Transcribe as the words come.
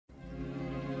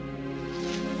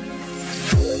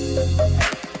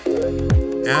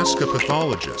Ask a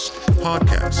Pathologist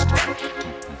podcast.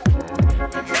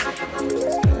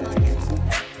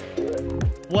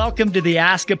 Welcome to the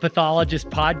Ask a Pathologist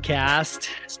podcast,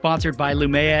 sponsored by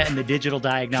Lumea and the Digital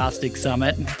Diagnostics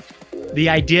Summit. The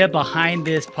idea behind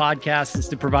this podcast is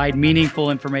to provide meaningful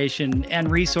information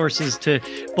and resources to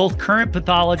both current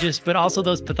pathologists, but also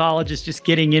those pathologists just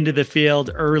getting into the field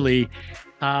early.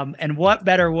 And what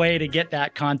better way to get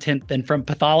that content than from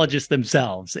pathologists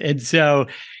themselves? And so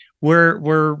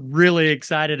we're really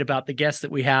excited about the guests that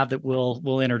we have that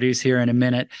we'll introduce here in a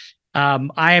minute.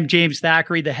 I am James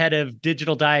Thackeray, the head of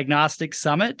Digital Diagnostics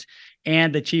Summit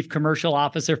and the Chief Commercial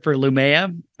Officer for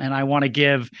Lumea. And I want to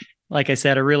give, like I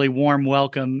said, a really warm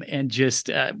welcome, and just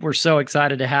we're so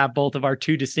excited to have both of our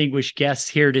two distinguished guests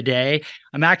here today.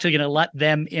 I'm actually going to let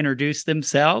them introduce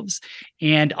themselves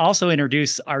and also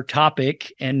introduce our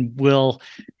topic, and we'll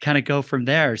kind of go from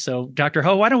there. So Dr.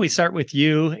 Ho, why don't we start with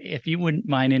you? If you wouldn't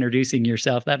mind introducing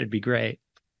yourself, that'd be great.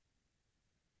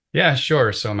 Yeah,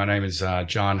 sure. So my name is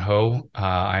Jonhan Ho.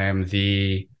 I am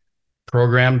the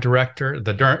program director,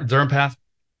 the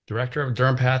Director of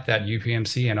DermPath at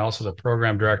UPMC, and also the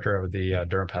Program Director of the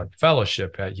DermPath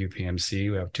Fellowship at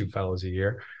UPMC. We have 2 fellows a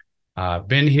year.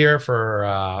 Been here for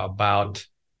about,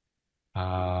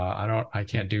 I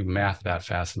can't do math that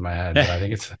fast in my head, but I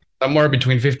think it's somewhere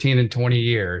between 15 and 20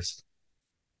 years.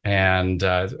 And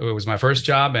it was my first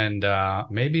job, and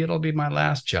maybe it'll be my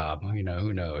last job. You know,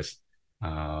 who knows?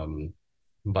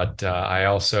 But I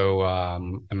also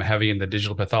am heavy in the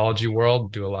digital pathology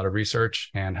world, do a lot of research,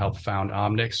 and help found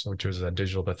Omnix, which was a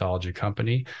digital pathology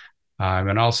company.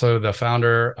 And also the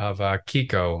founder of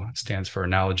Kiko, stands for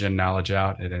Knowledge In, Knowledge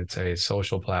Out, and it's a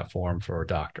social platform for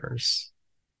doctors.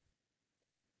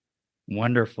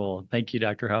 Wonderful. Thank you,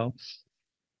 Dr. Ho.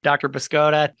 Dr.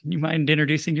 Baskota, you mind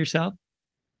introducing yourself?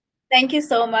 Thank you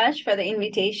so much for the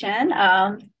invitation.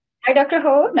 Hi, Dr.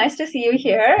 Ho. Nice to see you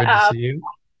here. Good to see you.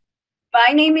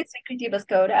 My name is Swikrity U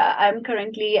Baskota. I'm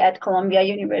currently at Columbia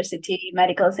University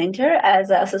Medical Center as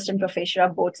an assistant professor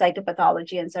of both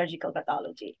cytopathology and surgical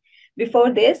pathology.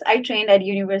 Before this, I trained at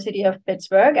University of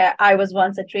Pittsburgh. I was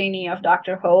once a trainee of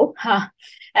Dr. Ho,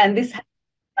 and this is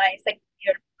my second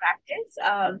year of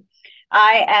practice.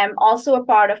 I am also a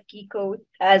part of Kiko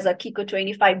as a Kiko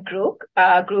 25 group,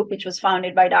 which was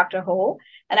founded by Dr. Ho.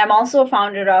 And I'm also a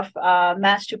founder of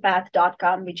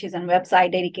match2path.com, which is a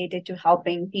website dedicated to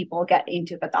helping people get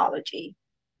into pathology.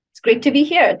 It's great to be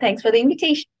here. Thanks for the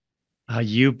invitation.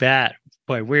 You bet.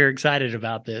 Boy, we're excited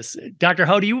about this. Dr.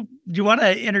 Ho, do you want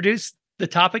to introduce the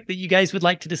topic that you guys would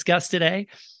like to discuss today?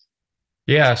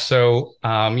 Yeah. So,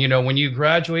 when you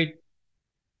graduate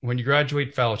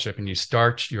fellowship and you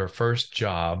start your first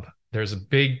job, there's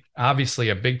obviously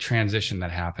a big transition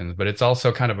that happens, but it's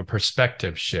also kind of a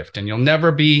perspective shift, and you'll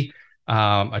never be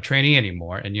a trainee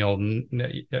anymore. And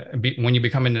when you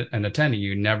become an attending,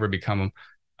 you never become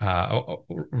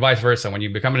vice versa. When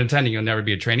you become an attending, you'll never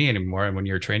be a trainee anymore. And when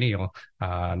you're a trainee, you'll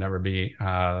never be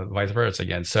vice versa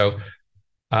again. So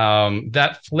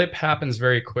that flip happens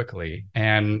very quickly.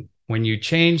 And when you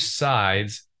change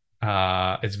sides,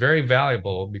 it's very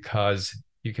valuable, because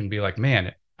you can be like,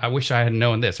 man, I wish I had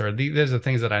known this, or these are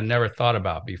things that I never thought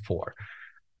about before.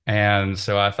 And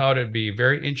so I thought it'd be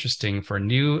very interesting for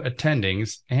new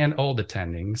attendings and old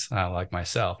attendings like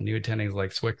myself, new attendings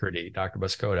like Swikrity, Dr.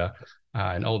 Baskota,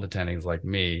 and old attendings like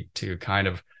me, to kind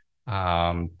of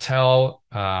tell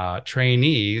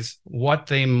trainees what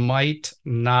they might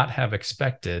not have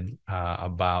expected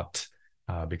about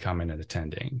becoming an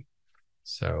attending.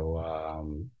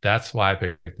 So that's why I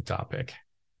picked the topic.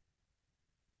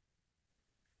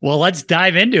 Well, let's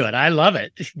dive into it. I love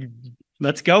it.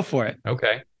 Let's go for it.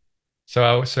 Okay.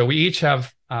 So we each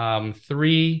have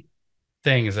 3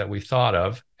 things that we thought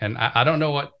of, and I don't know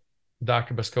what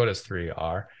Dr. Baskota's 3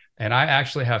 are, and I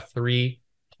actually have 3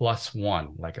 plus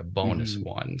 1, like a bonus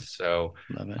one. So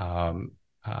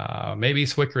maybe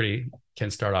Swikrity can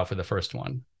start off with the first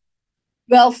one.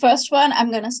 Well, first one,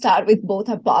 I'm going to start with both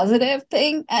a positive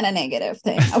thing and a negative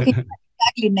thing. Okay,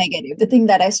 exactly negative, the thing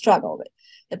that I struggle with.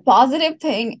 The positive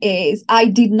thing is I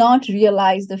did not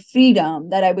realize the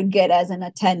freedom that I would get as an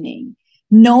attending.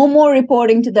 No more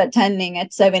reporting to the attending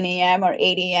at 7 a.m. or 8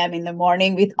 a.m. in the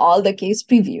morning with all the case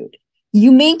previewed.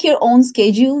 You make your own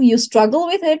schedule, you struggle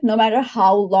with it no matter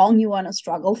how long you want to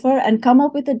struggle for, and come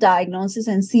up with a diagnosis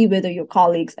and see whether your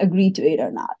colleagues agree to it or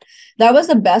not. That was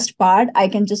the best part. I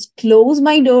can just close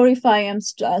my door if I am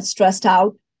stressed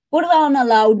out, put on a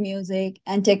loud music,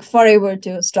 and take forever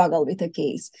to struggle with a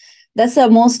case. That's the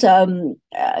most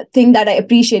thing that I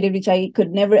appreciated, which I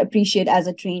could never appreciate as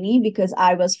a trainee, because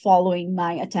I was following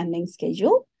my attending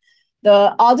schedule.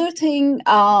 The other thing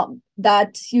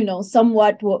that,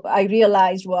 somewhat I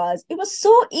realized was it was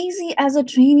so easy as a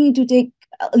trainee to take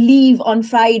leave on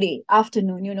Friday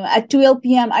afternoon. At 12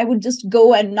 p.m., I would just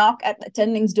go and knock at the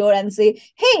attending's door and say,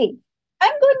 hey,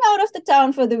 I'm going out of the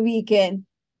town for the weekend.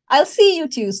 I'll see you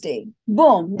Tuesday.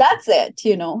 Boom, that's it.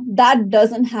 That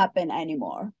doesn't happen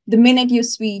anymore. The minute you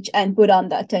switch and put on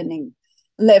the attending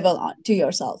level on to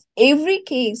yourself, every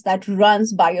case that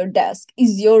runs by your desk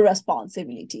is your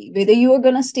responsibility, whether you are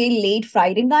going to stay late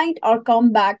Friday night or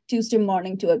come back Tuesday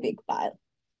morning to a big pile.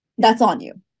 That's on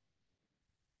you.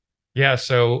 Yeah,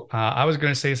 so I was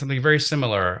going to say something very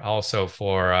similar also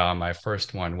for my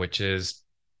first one, which is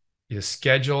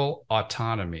schedule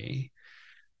autonomy.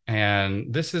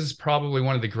 And this is probably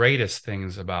one of the greatest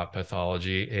things about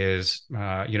pathology is,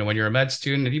 when you're a med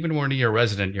student, and even when you're a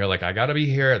resident, you're like, I got to be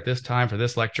here at this time for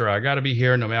this lecture. I got to be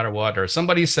here no matter what. Or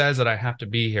somebody says that I have to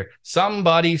be here.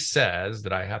 Somebody says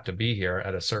that I have to be here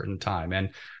at a certain time. And,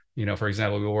 for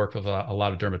example, we work with a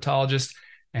lot of dermatologists,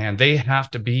 and they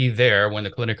have to be there when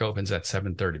the clinic opens at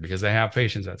 7:30 because they have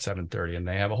patients at 7:30 and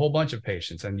they have a whole bunch of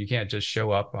patients, and you can't just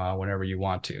show up whenever you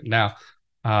want to. Now,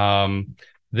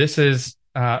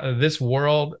 this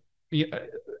world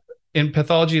in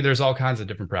pathology, there's all kinds of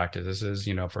different practices.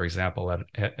 For example,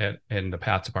 in the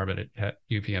path department at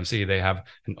UPMC, they have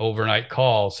an overnight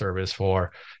call service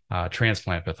for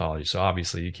transplant pathology. So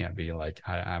obviously you can't be like,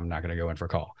 I'm not going to go in for a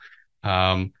call.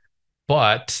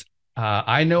 But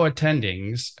I know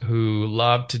attendings who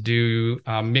love to do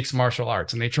mixed martial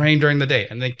arts, and they train during the day,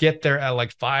 and they get there at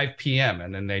like 5 p.m.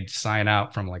 and then they sign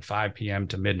out from like 5 p.m.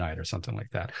 to midnight or something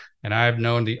like that. And I've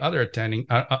known the other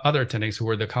attendings who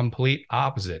were the complete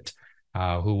opposite,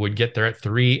 who would get there at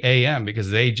 3 a.m. because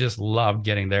they just love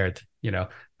getting there.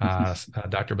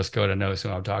 Dr. Baskota knows who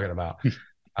I'm talking about.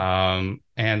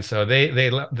 And so they're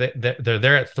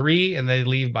there at 3 and they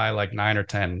leave by like 9 or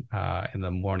 10 in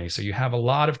the morning. So you have a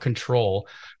lot of control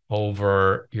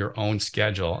over your own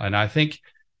schedule. And I think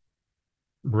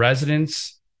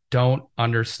residents don't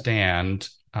understand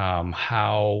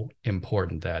how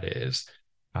important that is.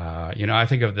 I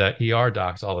think of the ER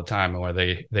docs all the time where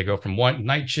they go from one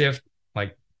night shift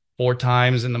like 4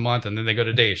 times in the month, and then they go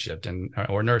to day shift,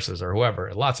 or nurses or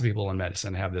whoever. Lots of people in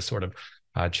medicine have this sort of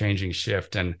changing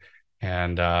shift, and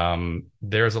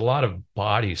there's a lot of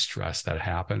body stress that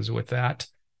happens with that.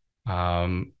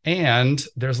 And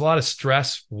there's a lot of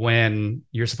stress when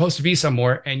you're supposed to be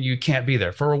somewhere and you can't be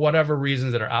there for whatever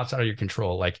reasons that are outside of your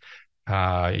control. Like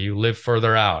you live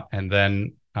further out, and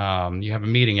then you have a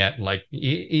meeting at like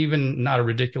even not a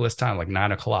ridiculous time, like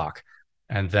 9 o'clock.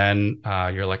 And then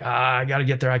you're like, I got to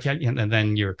get there. I can't. And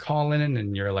then you're calling in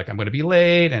and you're like, I'm going to be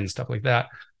late and stuff like that.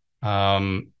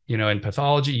 In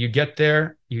pathology, you get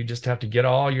there, you just have to get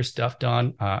all your stuff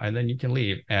done, and then you can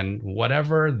leave. And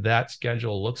whatever that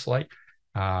schedule looks like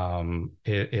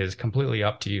is completely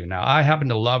up to you. Now, I happen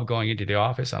to love going into the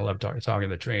office. I love talking to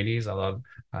the trainees. I love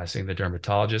seeing the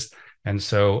dermatologist. And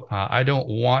so I don't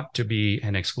want to be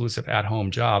an exclusive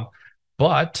at-home job.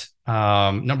 But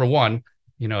number one,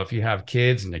 if you have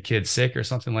kids and the kid's sick or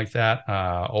something like that,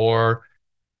 or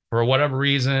for whatever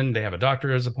reason, they have a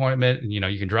doctor's appointment, and, you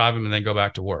can drive them and then go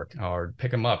back to work, or pick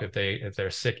them up if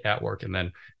they're sick at work and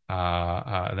then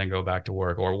go back to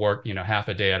work, or work, half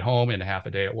a day at home and half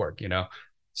a day at work,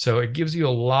 So it gives you a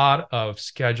lot of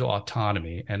schedule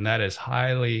autonomy, and that is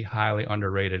highly, highly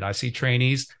underrated. I see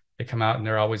trainees that come out and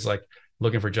they're always like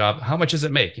looking for jobs. How much does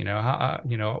it make?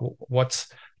 What's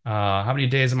how many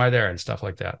days am I there and stuff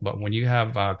like that. But when you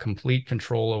have complete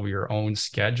control over your own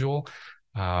schedule,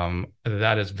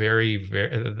 that is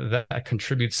that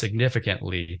contributes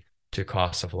significantly to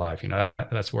cost of life.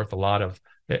 That's worth a lot of,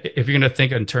 if you're going to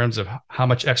think in terms of how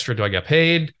much extra do I get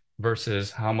paid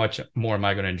versus how much more am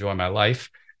I going to enjoy my life,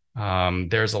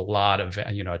 there's a lot of,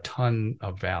 a ton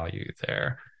of value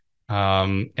there.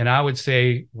 And I would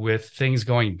say with things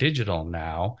going digital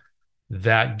now,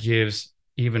 that gives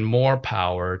even more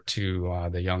power to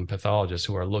the young pathologists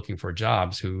who are looking for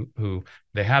jobs, who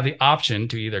they have the option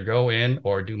to either go in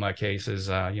or do my cases,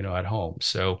 at home.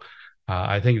 So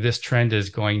I think this trend is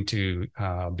going to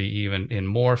be even in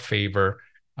more favor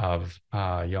of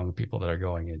young people that are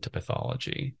going into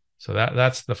pathology. So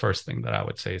that's the first thing that I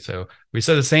would say. So we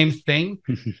said the same thing,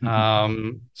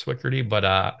 Swikrity,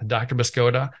 but Dr.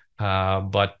 Baskota,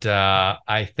 but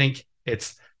I think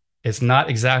it's not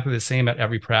exactly the same at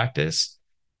every practice.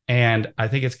 And I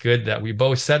think it's good that we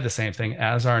both said the same thing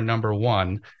as our number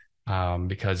one,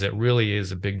 because it really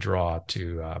is a big draw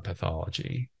to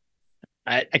pathology.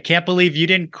 I can't believe you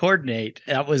didn't coordinate.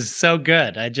 That was so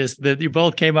good. You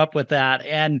both came up with that.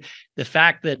 And the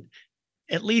fact that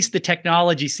at least the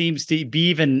technology seems to be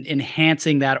even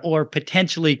enhancing that, or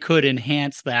potentially could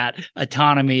enhance that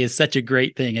autonomy, is such a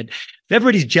great thing. And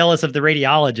everybody's jealous of the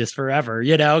radiologists forever,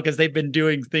 because they've been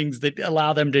doing things that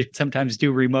allow them to sometimes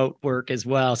do remote work as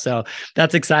well. So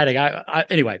that's exciting.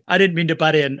 Anyway, I didn't mean to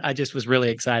butt in. I just was really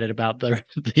excited about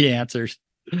the answers.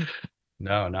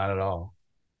 No, not at all.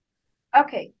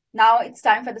 Okay, now it's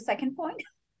time for the second point.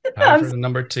 Time for the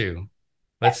number 2.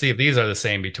 Let's see if these are the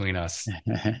same between us.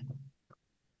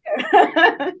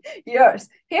 Yours.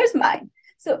 Here's mine.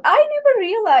 So I never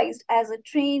realized as a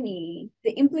trainee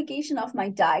the implication of my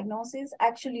diagnosis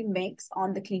actually makes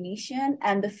on the clinician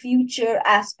and the future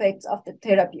aspects of the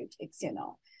therapeutics.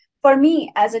 For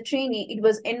me as a trainee, it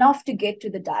was enough to get to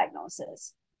the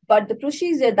diagnosis, but the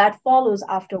procedure that follows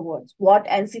afterwards, what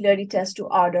ancillary test to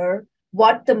order,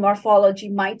 what the morphology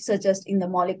might suggest in the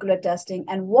molecular testing,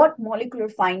 and what molecular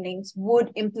findings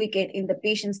would implicate in the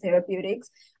patient's therapeutics.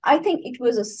 I think it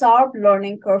was a sharp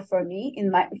learning curve for me in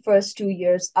my first 2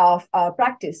 years of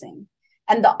practicing.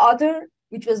 And the other,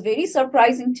 which was very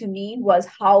surprising to me, was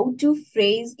how to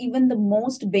phrase even the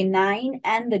most benign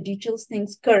and the details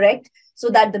things correct, so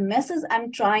that the message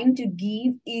I'm trying to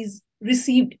give is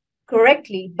received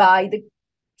correctly by the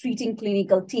treating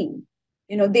clinical team.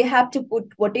 They have to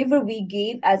put whatever we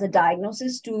gave as a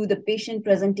diagnosis to the patient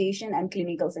presentation and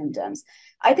clinical symptoms.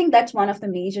 I think that's one of the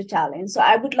major challenges. So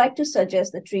I would like to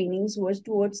suggest the trainees who are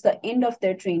towards the end of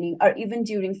their training or even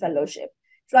during fellowship,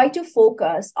 try to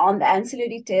focus on the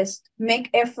ancillary test, make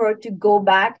effort to go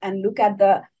back and look at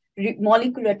the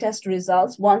molecular test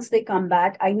results once they come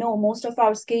back. I know most of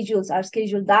our schedules are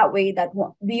scheduled that way, that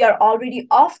we are already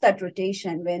off that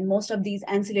rotation when most of these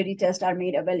ancillary tests are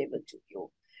made available to you.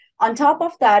 On top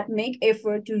of that, make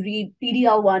effort to read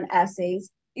PD-L1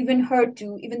 assays, even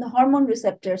HER2, even the hormone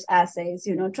receptors assays.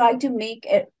 Try to make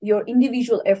your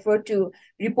individual effort to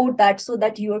report that, so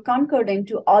that you are concordant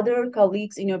to other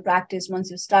colleagues in your practice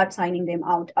once you start signing them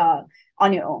out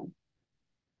on your own.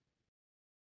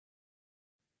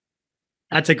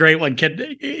 That's a great one.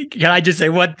 Can I just say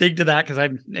one thing to that? Because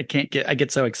I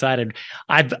get so excited.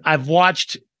 I've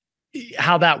watched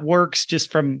how that works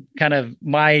just from kind of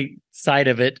my side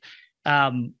of it,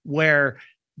 where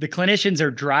the clinicians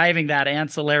are driving that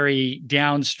ancillary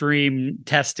downstream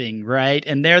testing, right?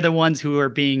 And they're the ones who are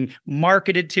being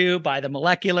marketed to by the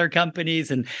molecular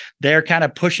companies, and they're kind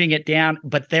of pushing it down,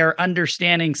 but their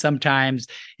understanding sometimes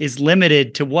is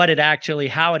limited to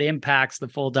how it impacts the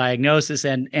full diagnosis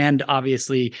and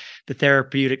obviously the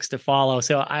therapeutics to follow.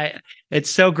 So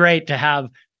it's so great to have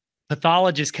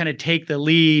pathologists kind of take the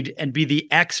lead and be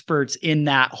the experts in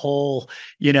that whole,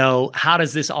 how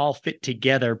does this all fit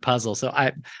together puzzle. So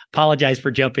I apologize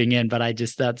for jumping in, but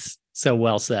that's so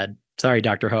well said. Sorry,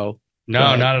 Dr. Ho.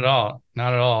 No, not at all.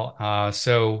 Not at all.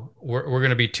 So we're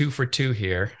going to be 2 for 2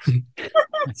 here.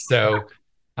 So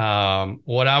how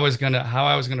I was going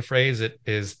to phrase it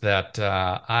is that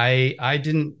I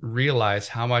didn't realize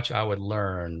how much I would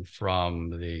learn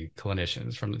from the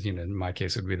clinicians, from in my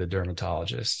case it would be the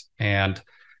dermatologist. And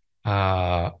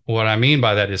what I mean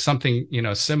by that is something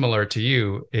similar to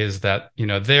you, is that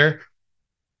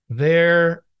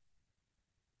their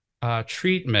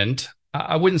treatment,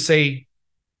 I wouldn't say,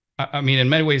 I mean, in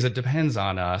many ways it depends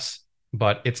on us,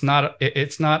 but it's not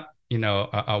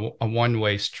a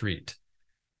one-way street.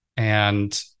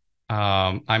 And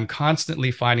I'm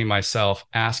constantly finding myself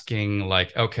asking,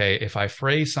 like, okay, if I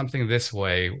phrase something this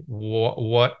way,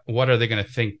 what are they going to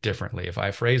think differently? If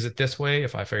I phrase it this way,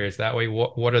 if I phrase it that way,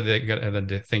 what are they going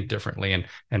to think differently,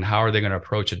 and how are they going to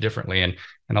approach it differently? And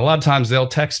a lot of times they'll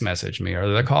text message me,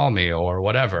 or they'll call me, or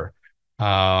whatever.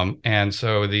 And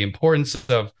so the importance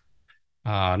of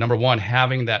number one,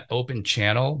 having that open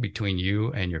channel between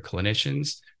you and your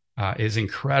clinicians is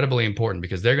incredibly important,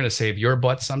 because they're going to save your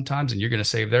butt sometimes, and you're going to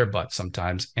save their butt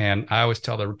sometimes. And I always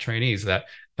tell the trainees that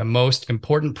the most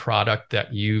important product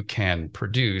that you can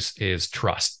produce is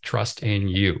trust in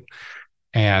you.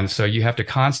 And so you have to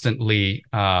constantly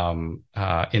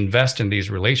invest in these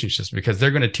relationships, because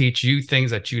they're going to teach you things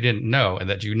that you didn't know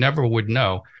and that you never would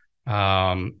know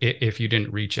if you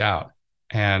didn't reach out.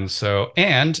 And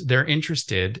they're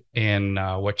interested in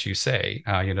what you say.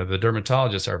 The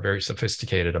dermatologists are very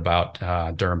sophisticated about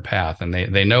derm path, and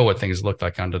they know what things look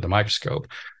like under the microscope.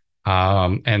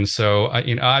 And so,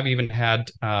 I've even had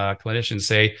clinicians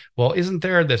say, well, isn't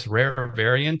there this rare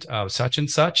variant of such and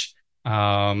such?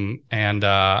 And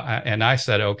I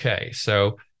said, okay.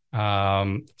 So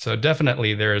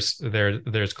definitely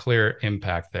there's clear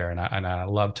impact there. And I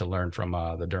love to learn from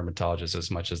the dermatologists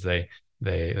as much as they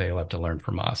love to learn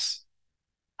from us.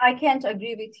 I can't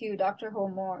agree with you, Dr. Ho,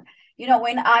 more.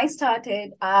 When I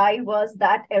started, I was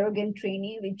that arrogant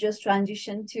trainee. We just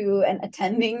transitioned to an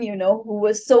attending, who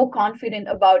was so confident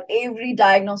about every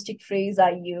diagnostic phrase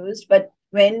I used. But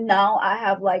when now I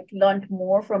have like learned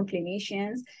more from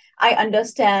clinicians, I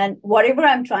understand whatever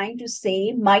I'm trying to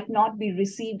say might not be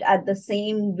received at the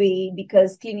same way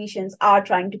because clinicians are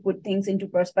trying to put things into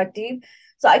perspective.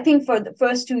 So I think for the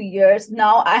first 2 years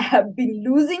now, I have been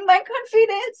losing my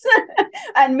confidence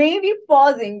and maybe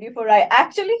pausing before I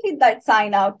actually hit that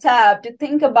sign out tab to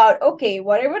think about, okay,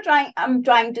 whatever I'm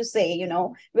trying to say,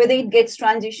 whether it gets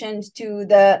transitioned to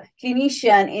the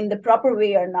clinician in the proper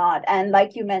way or not. And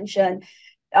like you mentioned,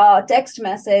 text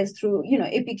message through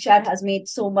Epic Chat has made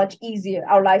so much easier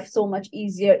our life, so much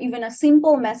easier. Even a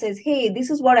simple message, hey, this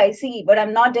is what I see, but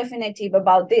I'm not definitive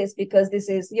about this because this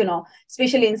is,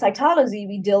 especially in cytology,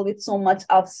 we deal with so much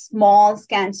of small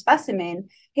scanned specimen.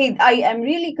 Hey, I am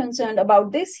really concerned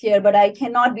about this here, but I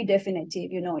cannot be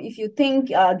definitive. If you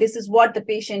think this is what the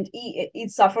patient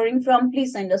is suffering from,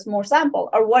 please send us more sample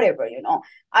or whatever.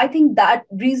 I think that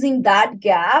bridging that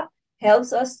gap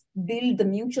helps us build the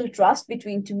mutual trust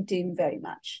between two teams very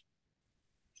much.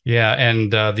 Yeah,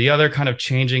 and the other kind of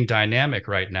changing dynamic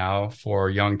right now for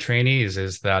young trainees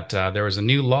is that there was a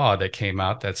new law that came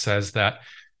out that says that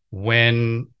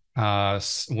when a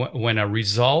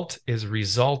result is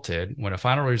resulted, when a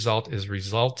final result is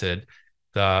resulted,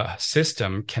 the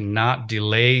system cannot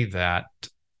delay the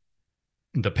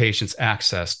patient's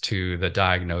access to the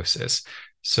diagnosis.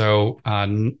 So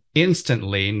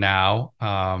instantly now,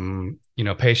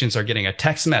 patients are getting a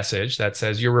text message that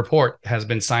says your report has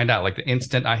been signed out. Like the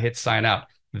instant I hit sign out,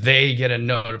 they get a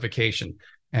notification.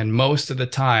 And most of the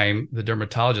time, the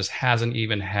dermatologist hasn't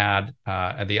even had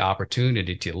the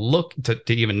opportunity to look to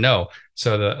even know.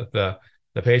 So the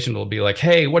patient will be like,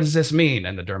 hey, what does this mean?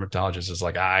 And the dermatologist is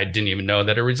like, I didn't even know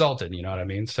that it resulted. You know what I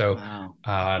mean? So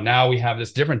now we have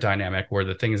this different dynamic where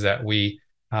the things that we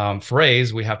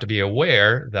phrase, we have to be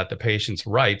aware that the patient's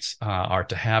rights are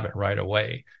to have it right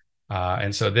away.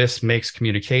 And so this makes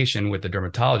communication with the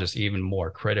dermatologist even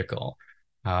more critical.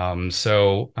 That's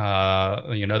one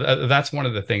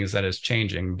of the things that is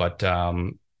changing, but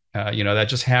that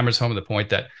just hammers home the point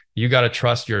that you got to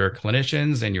trust your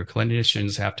clinicians and your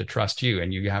clinicians have to trust you,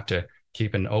 and you have to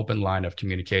keep an open line of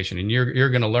communication, and you're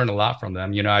going to learn a lot from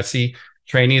them. I see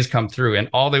trainees come through and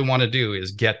all they want to do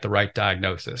is get the right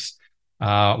diagnosis.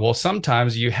 Well,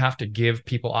 sometimes you have to give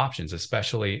people options,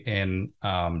 especially in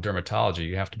dermatology.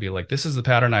 You have to be like, this is the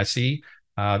pattern I see.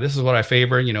 This is what I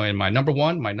favor, in my number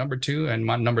 1, my number 2, and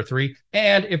my number 3.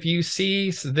 And if you see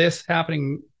this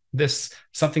happening,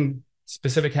 something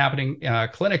specific happening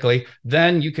clinically,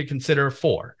 then you could consider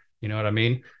 4. You know what I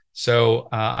mean? So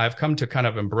I've come to kind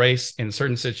of embrace in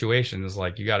certain situations,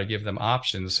 like you got to give them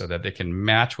options so that they can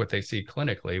match what they see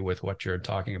clinically with what you're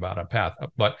talking about on path.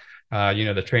 But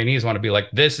the trainees want to be like,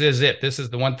 this is it. This is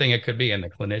the one thing it could be. And the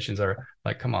clinicians are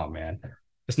like, come on, man,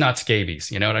 it's not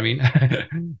scabies. You know what I mean?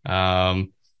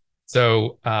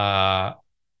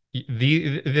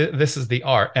 This is the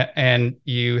art, and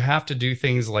you have to do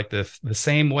things like the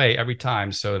same way every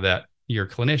time so that your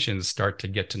clinicians start to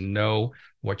get to know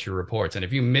what your reports. And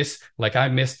if you miss, like I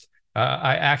missed, we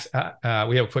have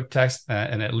a quick text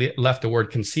and it left the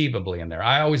word conceivably in there.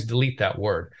 I always delete that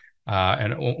word.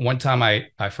 And one time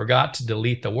I forgot to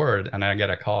delete the word, and I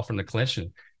get a call from the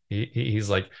clinician. He's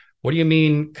like, what do you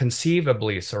mean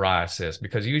conceivably psoriasis?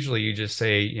 Because usually you just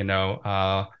say,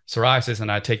 psoriasis,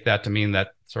 and I take that to mean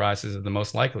that psoriasis is the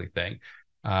most likely thing.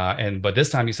 But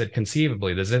this time you said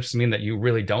conceivably. Does this mean that you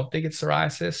really don't think it's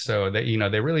psoriasis? So that,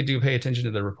 they really do pay attention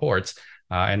to the reports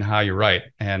and how you write.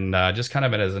 And just kind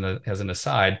of as an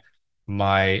aside,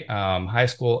 my high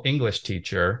school English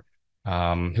teacher,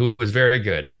 who was very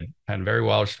good and very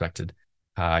well respected,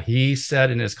 he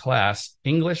said in his class,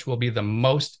 English will be the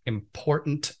most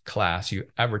important class you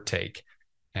ever take.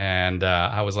 And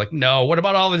I was like, no, what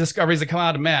about all the discoveries that come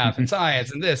out of math and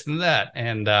science and this and that?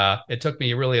 And it took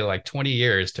me really like 20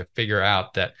 years to figure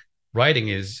out that writing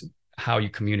is how you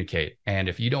communicate. And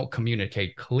if you don't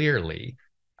communicate clearly,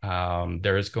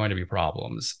 there is going to be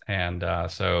problems. And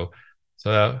so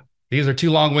these are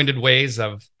 2 long-winded ways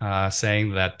of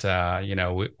saying that,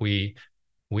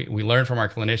 we learn from our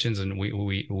clinicians, and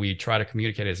we try to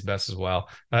communicate as best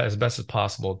as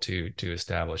possible to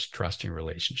establish trusting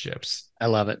relationships. I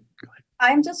love it.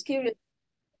 I'm just curious.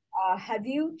 Have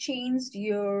you changed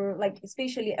your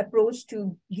especially approach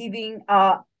to giving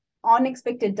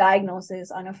unexpected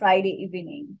diagnosis on a Friday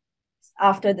evening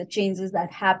after the changes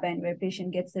that happen where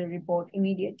patient gets the report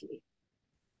immediately?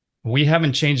 We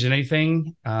haven't changed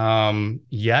anything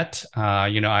yet.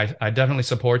 I definitely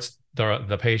support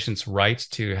the patient's rights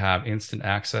to have instant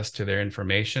access to their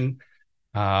information.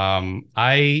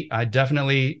 I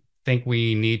definitely think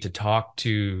we need to talk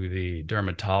to the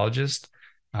dermatologist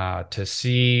to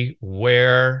see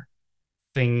where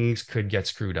things could get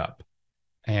screwed up.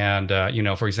 And,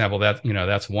 for example,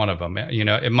 that's one of them.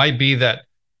 It might be that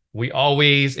we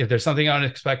always, if there's something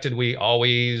unexpected, we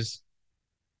always,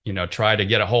 try to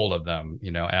get a hold of them,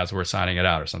 as we're signing it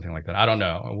out or something like that. I don't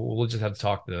know. We'll just have to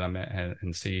talk to them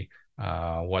and see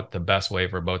what the best way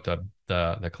for both the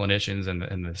clinicians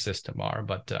and the system are.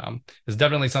 But it's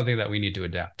definitely something that we need to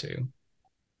adapt to.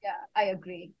 Yeah, I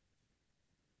agree.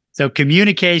 So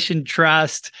communication,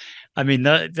 trust. I mean,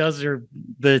 those are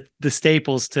the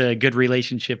staples to a good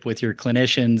relationship with your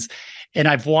clinicians. And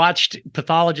I've watched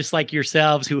pathologists like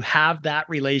yourselves who have that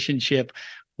relationship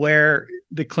where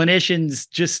the clinicians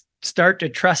just start to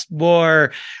trust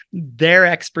more their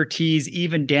expertise,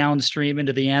 even downstream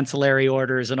into the ancillary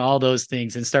orders and all those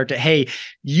things, and start to, hey,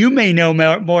 you may know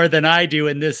more than I do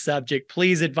in this subject.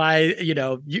 Please advise,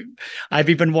 I've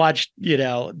even watched,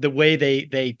 the way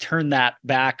they turn that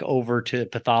back over to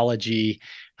pathology.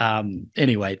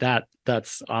 Anyway,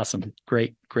 that's awesome.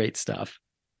 Great stuff.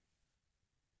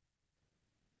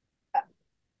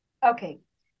 Okay.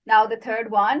 Now the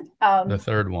third one.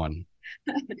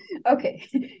 Okay.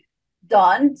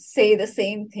 Don't say the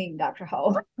same thing, Dr.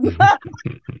 Ho.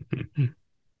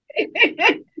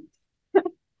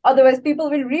 Otherwise, people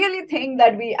will really think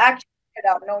that we actually get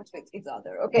our notes with each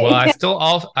other. Okay. Well, I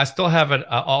still have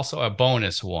also a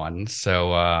bonus one,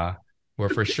 so we're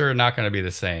for sure not going to be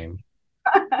the same.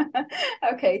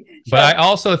 Okay. Sure. But I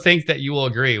also think that you will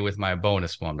agree with my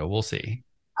bonus one, but we'll see.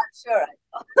 I'm sure.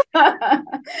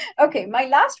 Okay, my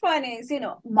last one is,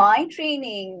 my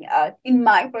training, in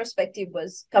my perspective,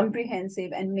 was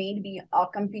comprehensive and made me a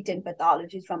competent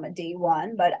pathologist from a day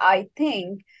one. But I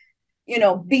think,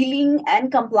 billing and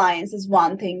compliance is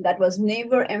one thing that was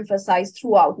never emphasized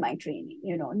throughout my training.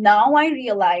 Now I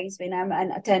realize when I'm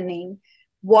attending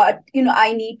what,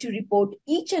 I need to report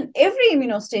each and every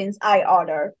immunostains I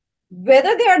order,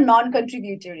 whether they are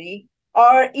non-contributory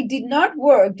or it did not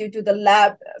work due to the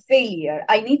lab failure,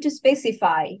 I need to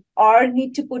specify or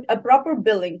need to put a proper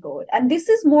billing code. And this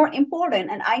is more important.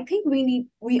 And I think we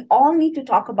all need to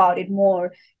talk about it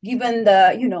more, given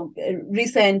the,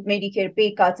 recent Medicare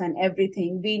pay cuts and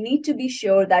everything. We need to be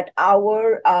sure that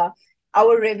our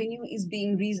revenue is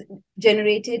being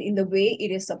generated in the way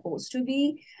it is supposed to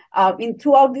be.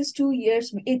 Throughout these 2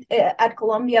 years, at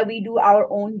Columbia, we do our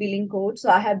own billing code. So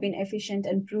I have been efficient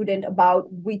and prudent about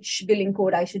which billing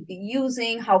code I should be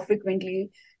using, how frequently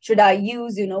should I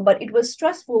use, but it was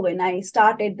stressful when I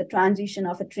started the transition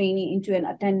of a trainee into an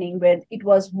attending, where it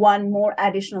was one more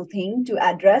additional thing to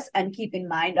address and keep in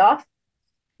mind of.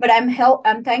 But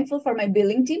I'm thankful for my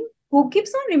billing team, who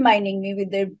keeps on reminding me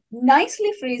with their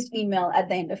nicely phrased email at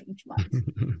the end of each month.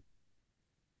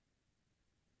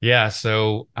 Yeah,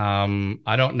 so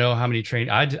I don't know how many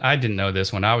I didn't know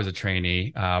this when I was a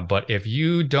trainee, but if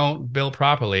you don't bill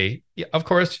properly, of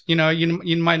course, you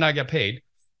might not get paid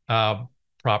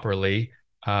properly.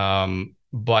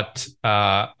 But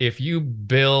if you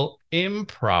bill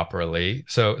improperly,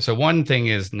 so one thing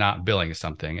is not billing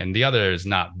something, and the other is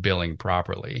not billing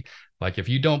properly. Like if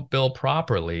you don't bill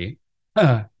properly,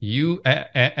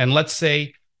 and let's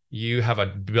say you have a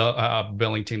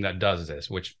billing team that does this,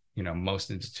 which most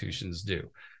institutions do.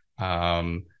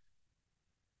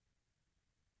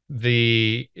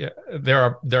 There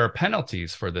are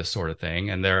penalties for this sort of thing,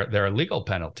 and there are legal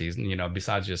penalties.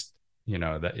 Besides just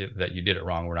that you did it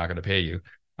wrong, we're not going to pay you.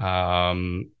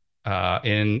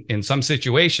 In some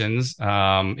situations,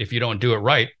 if you don't do it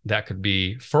right, that could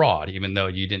be fraud, even though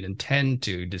you didn't intend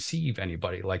to deceive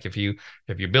anybody. Like if you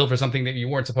bill for something that you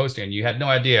weren't supposed to and you had no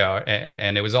idea,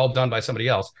 and it was all done by somebody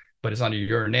else, but it's under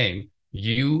your name,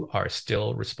 you are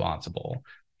still responsible.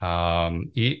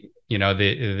 The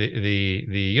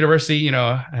university,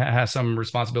 has some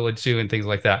responsibility too and things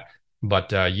like that.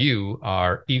 But you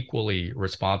are equally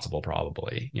responsible,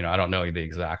 probably. I don't know the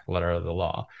exact letter of the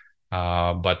law.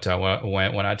 But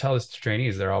when I tell this to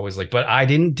trainees, they're always like, "But I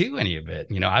didn't do any of it.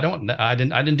 I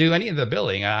didn't do any of the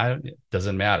billing. It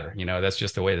doesn't matter. That's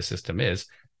just the way the system is.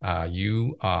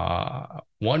 You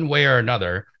one way or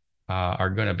another are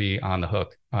going to be on the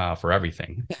hook for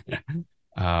everything."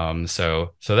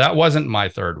 So that wasn't my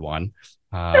third one.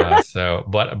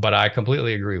 But I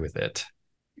completely agree with it.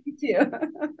 Thank you.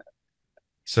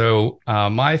 So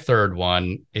my third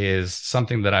one is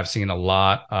something that I've seen a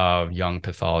lot of young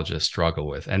pathologists struggle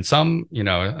with, and some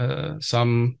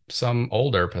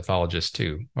older pathologists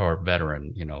too, or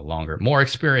veteran, more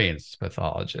experienced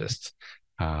pathologists.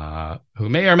 who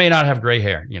may or may not have gray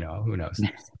hair, who knows?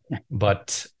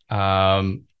 But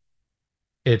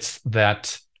it's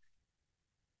that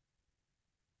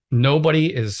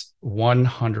nobody is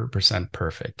 100%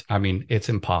 perfect. I mean, it's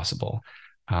impossible.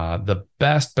 The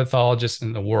best pathologists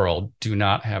in the world do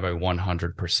not have a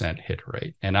 100% hit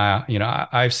rate. And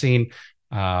I've seen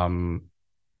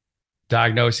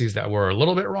diagnoses that were a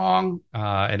little bit wrong,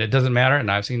 and it doesn't matter.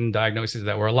 And I've seen diagnoses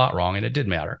that were a lot wrong, and it did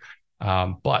matter.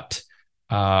 But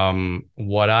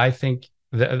what I think,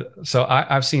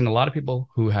 I've seen a lot of people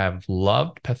who have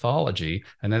loved pathology,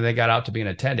 and then they got out to be an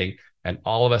attending, and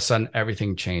all of a sudden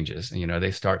everything changes.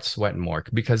 They start sweating more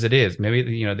because it is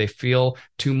maybe, they feel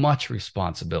too much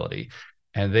responsibility,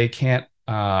 and they can't,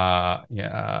 they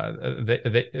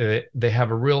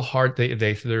have a real hard,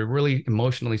 they really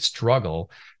emotionally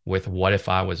struggle with, what if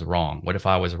I was wrong? What if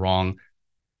I was wrong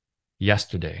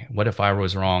yesterday? What if I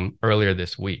was wrong earlier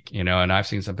this week? And I've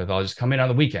seen some pathologists come in on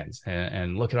the weekends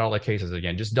and look at all the cases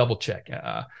again, just double check.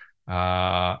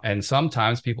 And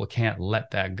sometimes people can't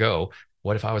let that go.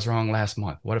 What if I was wrong last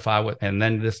month? What if I would? And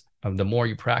then the more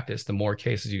you practice, the more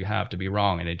cases you have to be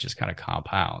wrong, and it just kind of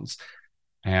compounds.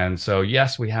 And so,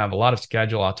 yes, we have a lot of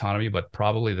schedule autonomy, but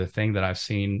probably the thing that I've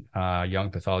seen young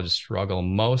pathologists struggle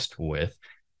most with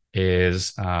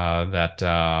is that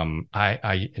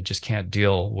I just can't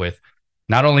deal with,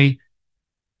 not only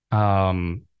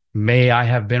may I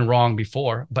have been wrong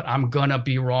before, but I'm gonna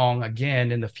be wrong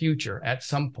again in the future at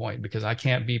some point, because I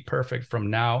can't be perfect from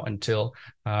now until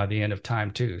the end of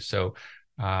time too. So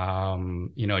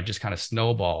it just kind of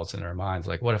snowballs in their minds,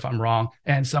 like, what if I'm wrong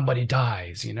and somebody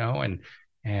dies, and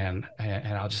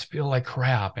I'll just feel like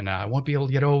crap, and I won't be able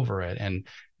to get over it,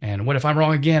 and what if I'm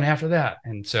wrong again after that?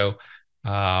 And so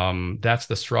that's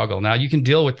the struggle. Now, you can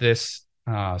deal with this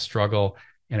struggle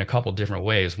in a couple different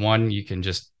ways. One, you can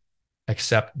just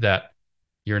accept that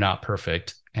you're not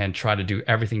perfect and try to do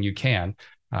everything you can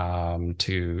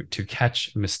to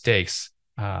catch mistakes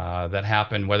that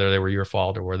happen, whether they were your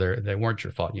fault or whether they weren't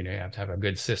your fault. You have to have a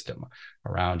good system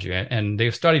around you. And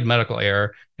they've studied medical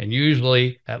error, and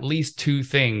usually at least two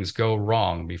things go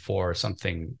wrong before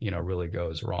something, really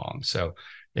goes wrong. So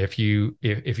if you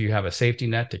have a safety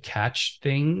net to catch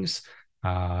things,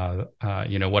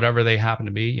 whatever they happen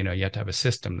to be, you have to have a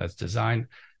system that's designed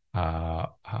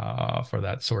for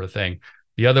that sort of thing.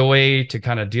 The other way to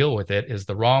kind of deal with it is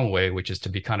the wrong way, which is to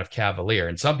be kind of cavalier.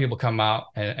 And some people come out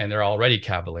and they're already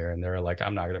cavalier, and they're like,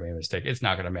 I'm not going to make a mistake. It's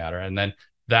not going to matter. And then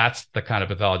that's the kind of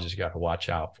pathologist you got to watch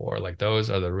out for. Like, those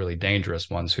are the really dangerous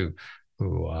ones who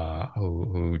are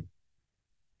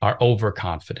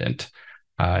overconfident.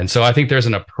 And so I think there's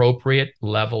an appropriate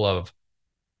level of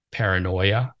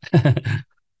paranoia.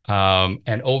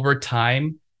 And over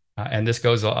time, and this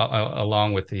goes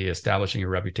along with the establishing your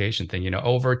reputation thing,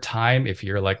 over time, if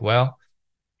you're like, well,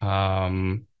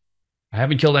 I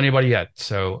haven't killed anybody yet,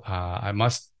 so I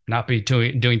must not be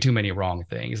doing too many wrong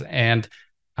things. And,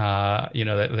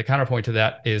 the counterpoint to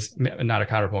that is not a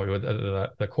counterpoint,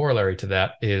 but the corollary to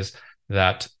that is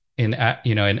that in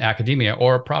academia,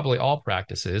 or probably all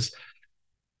practices,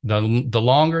 the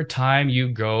longer time you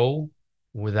go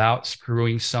without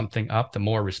screwing something up, the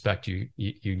more respect you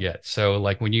get. So,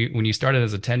 like, when you started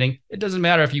as attending, it doesn't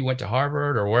matter if you went to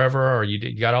Harvard or wherever, or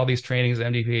you got all these trainings,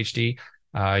 MD, PhD,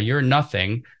 you're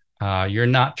nothing. You're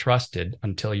not trusted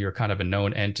until you're kind of a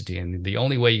known entity. And the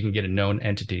only way you can get a known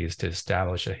entity is to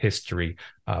establish a history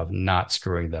of not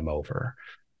screwing them over.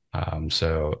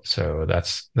 So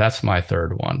that's my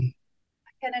third one.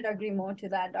 Cannot agree more to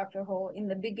that, Dr. Ho. In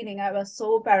the beginning, I was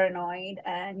so paranoid,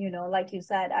 and like you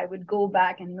said, I would go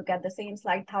back and look at the same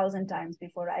slide 1,000 times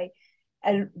before I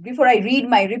read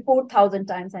my report 1,000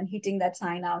 times and hitting that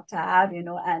sign out tab.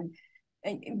 And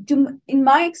in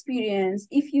my experience,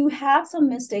 if you have some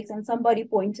mistakes and somebody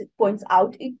points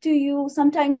out it to you,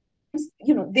 sometimes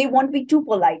they won't be too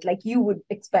polite like you would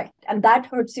expect, and that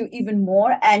hurts you even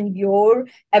more and your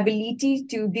ability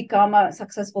to become a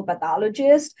successful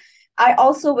pathologist. I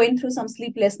also went through some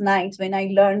sleepless nights when I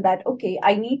learned that, okay,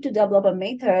 I need to develop a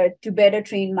method to better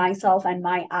train myself and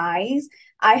my eyes.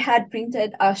 I had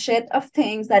printed a sheet of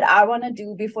things that I want to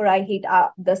do before I hit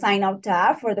the sign out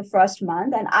tab for the first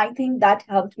month. And I think that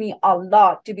helped me a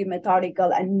lot to be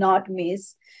methodical and not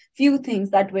miss few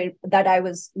things that I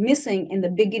was missing in the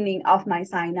beginning of my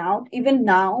sign out. Even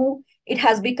now, it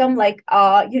has become like,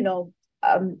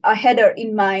 a header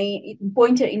in my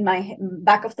pointer in my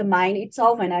back of the mind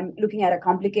itself when I'm looking at a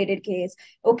complicated case.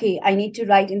 Okay, I need to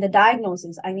write in the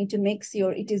diagnosis, I need to make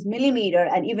sure it is millimeter,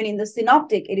 and even in the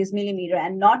synoptic it is millimeter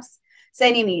and not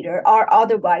centimeter or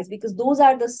otherwise, because those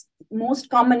are the most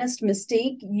commonest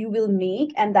mistake you will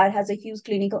make, and that has a huge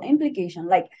clinical implication.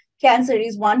 Like cancer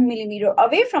is 1 millimeter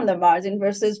away from the margin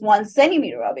versus 1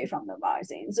 centimeter away from the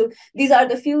margin. So these are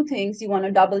the few things you want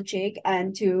to double check.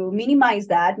 And to minimize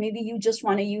that, maybe you just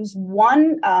want to use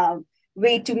one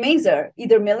way to measure,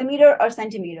 either millimeter or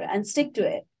centimeter, and stick to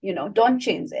it. Don't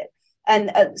change it.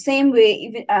 And same way,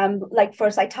 even like for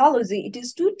cytology, it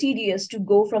is too tedious to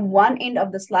go from one end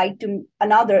of the slide to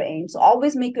another end. So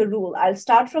always make a rule. I'll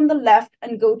start from the left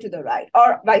and go to the right,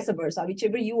 or vice versa,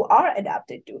 whichever you are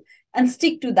adapted to, and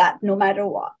stick to that no matter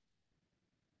what.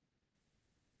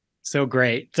 So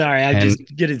great. Sorry, I just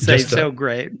didn't say so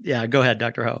great. Yeah, go ahead,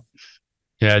 Dr. Ho.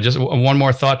 Yeah, just one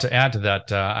more thought to add to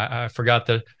that. I forgot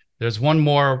that there's one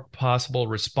more possible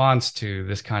response to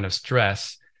this kind of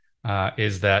stress,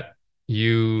 is that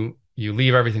you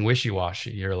leave everything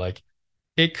wishy-washy. You're like,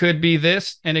 it could be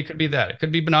this and it could be that. It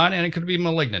could be benign and it could be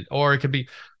malignant, or it could be,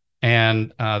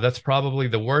 and that's probably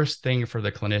the worst thing for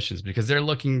the clinicians, because they're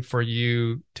looking for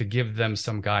you to give them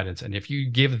some guidance. And if you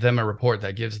give them a report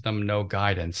that gives them no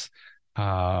guidance,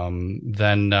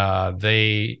 then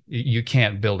you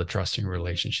can't build a trusting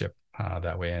relationship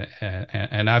that way.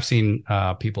 And I've seen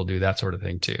people do that sort of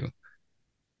thing too.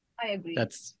 I agree.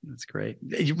 That's great.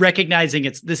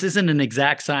 Recognizing this isn't an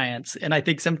exact science. And I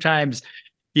think sometimes,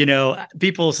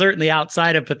 people certainly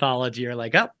outside of pathology are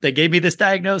like, oh, they gave me this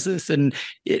diagnosis and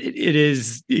it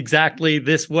is exactly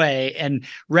this way. And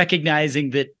recognizing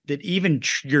that even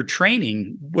your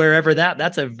training, wherever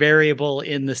that's a variable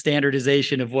in the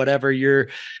standardization of whatever your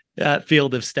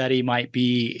field of study might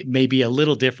be, maybe a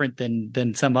little different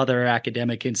than some other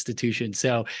academic institution.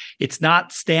 So it's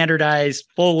not standardized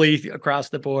fully across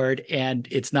the board, and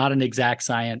it's not an exact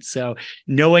science. So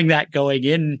knowing that going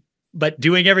in, but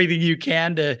doing everything you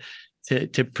can to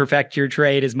perfect your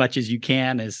trade as much as you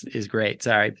can is great.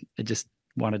 Sorry, I just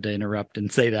wanted to interrupt and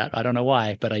say that. I don't know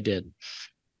why, but I did.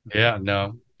 Yeah,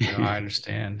 no, I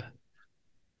understand.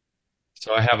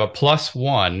 So I have a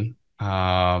 +1.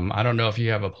 I don't know if you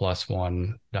have a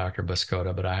 +1, Dr.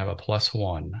 Baskota, but I have a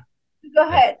 +1. Go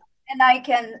ahead, and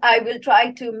I will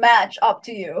try to match up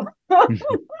to you.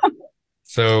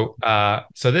 So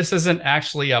this isn't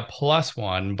actually a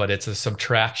 +1, but it's a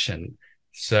subtraction.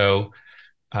 So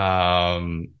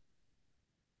I've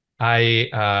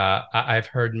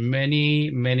heard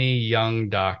many young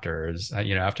doctors,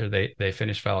 after they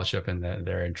finish fellowship and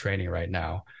they're in training right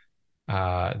now,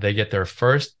 they get their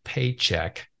first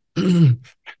paycheck. I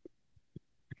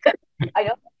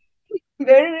know,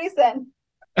 very recent.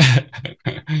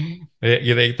 They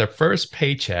get their first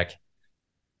paycheck,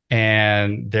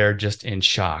 and they're just in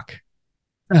shock.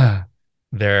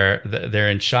 They're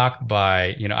in shock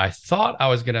by, I thought I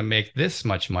was going to make this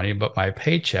much money, but my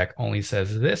paycheck only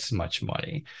says this much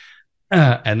money.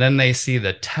 And then they see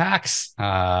the tax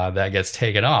that gets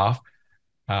taken off.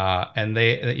 And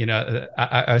they,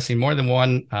 I've seen more than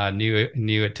one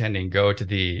new attending go to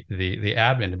the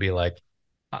admin to be like,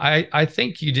 I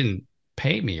think you didn't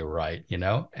pay me right,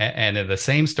 and the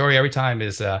same story every time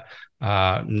is,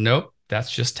 nope, that's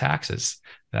just taxes.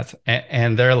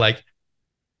 And they're like,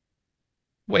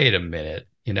 wait a minute,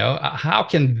 how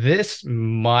can this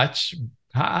much,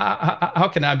 how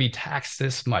can I be taxed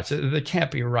this much? It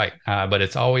can't be right, but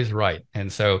it's always right.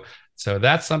 And so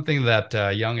that's something that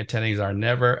young attendings are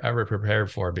never, ever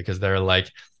prepared for, because they're like,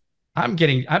 I'm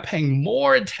paying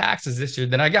more in taxes this year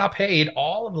than I got paid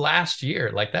all of last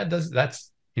year. Like that's,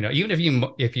 even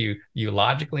if you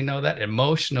logically know that,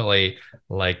 emotionally,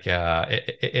 like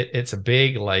it's a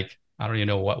big, like, I don't even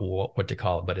know what to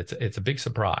call it, but it's a big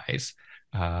surprise.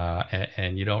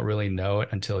 And you don't really know it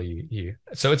until you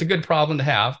so it's a good problem to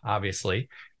have, obviously.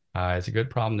 It's a good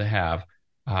problem to have,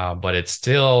 but it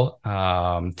still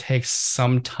takes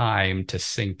some time to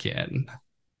sink in.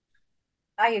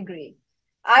 I agree.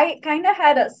 I kind of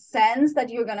had a sense that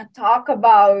you're going to talk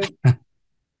about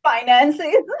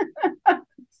finances.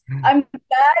 I'm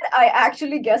glad I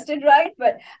actually guessed it right,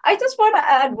 but I just want to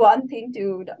add one thing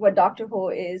to what Dr. Ho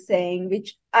is saying,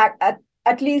 which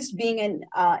at least being an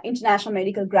international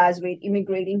medical graduate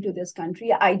immigrating to this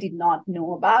country, I did not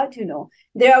know about.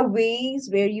 There are ways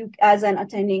where you, as an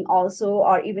attending also,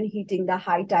 are even hitting the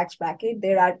high tax bracket.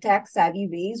 There are tax savvy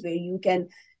ways where you can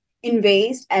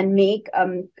invest and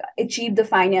achieve the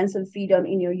financial freedom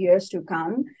in your years to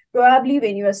come. Probably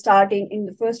when you are starting in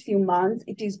the first few months,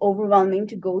 it is overwhelming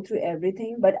to go through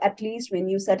everything. But at least when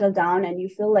you settle down and you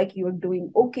feel like you're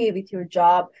doing okay with your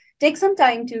job, take some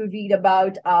time to read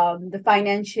about the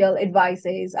financial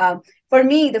advices. For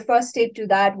me, the first step to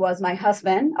that was my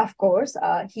husband, of course.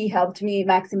 He helped me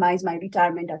maximize my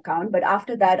retirement account. But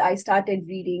after that, I started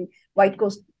reading white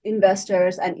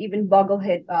investors, and even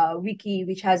Bogglehead Wiki,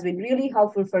 which has been really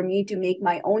helpful for me to make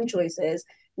my own choices,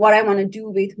 what I want to do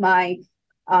with my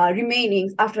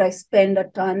remainings after I spend a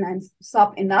ton and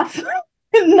stop enough.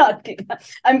 Not kidding.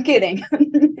 I'm kidding.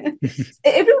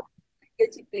 Everyone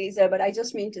gets a pleasure, but I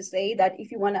just mean to say that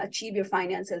if you want to achieve your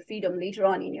financial freedom later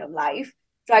on in your life,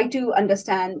 try to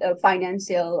understand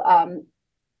financial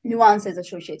nuances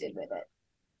associated with it.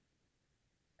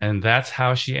 And that's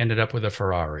how she ended up with a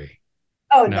Ferrari.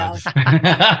 Oh, no.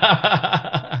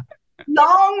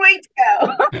 Long way to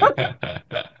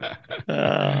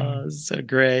go. So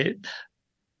great.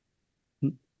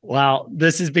 Wow,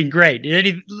 this has been great.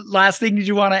 Any last thing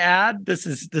you want to add? This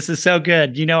is so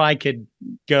good. You know, I could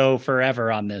go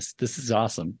forever on this. This is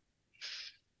awesome.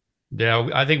 Yeah,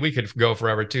 I think we could go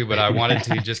forever too, but I wanted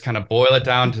to just kind of boil it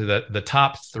down to the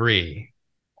top three.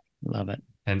 Love it.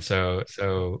 And so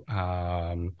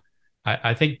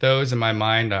I think those in my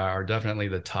mind are definitely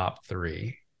the top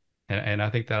three. And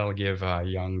I think that'll give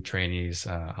young trainees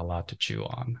a lot to chew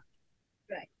on.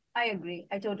 Right. I agree.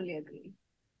 I totally agree.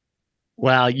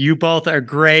 Well, you both are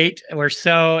great. We're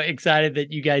so excited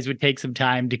that you guys would take some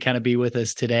time to kind of be with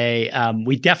us today.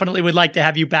 We definitely would like to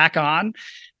have you back on.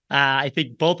 I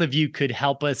think both of you could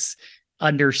help us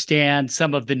understand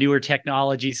some of the newer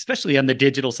technologies, especially on the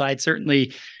digital side.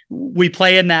 Certainly, we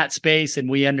play in that space and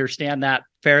we understand that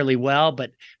fairly well,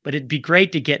 but it'd be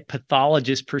great to get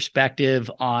pathologist perspective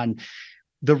on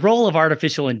the role of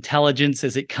artificial intelligence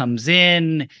as it comes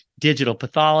in, digital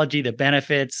pathology, the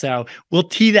benefits. So we'll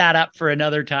tee that up for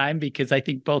another time, because I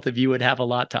think both of you would have a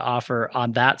lot to offer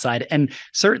on that side, and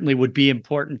certainly would be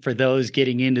important for those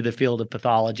getting into the field of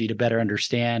pathology to better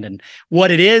understand and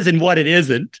what it is and what it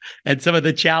isn't, and some of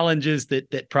the challenges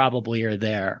that probably are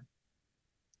there.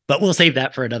 But we'll save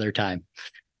that for another time.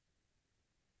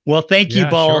 Well, thank you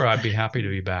both. Sure, I'd be happy to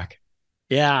be back.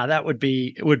 Yeah, it would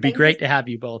be great to have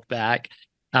you both back.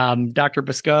 Dr.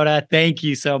 Baskota, thank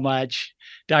you so much.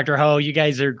 Dr. Ho, you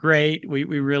guys are great. We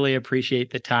really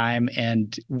appreciate the time,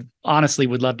 and honestly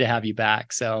would love to have you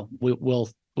back. So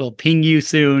we'll ping you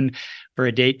soon for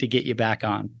a date to get you back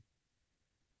on.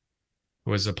 It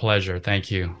was a pleasure.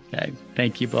 Thank you. Okay.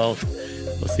 Thank you both.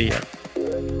 We'll see you.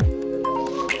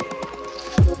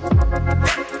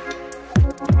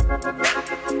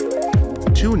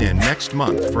 Tune in next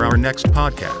month for our next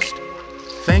podcast.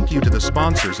 Thank you to the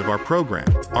sponsors of our program,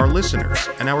 our listeners,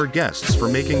 and our guests for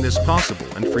making this possible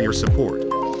and for your support.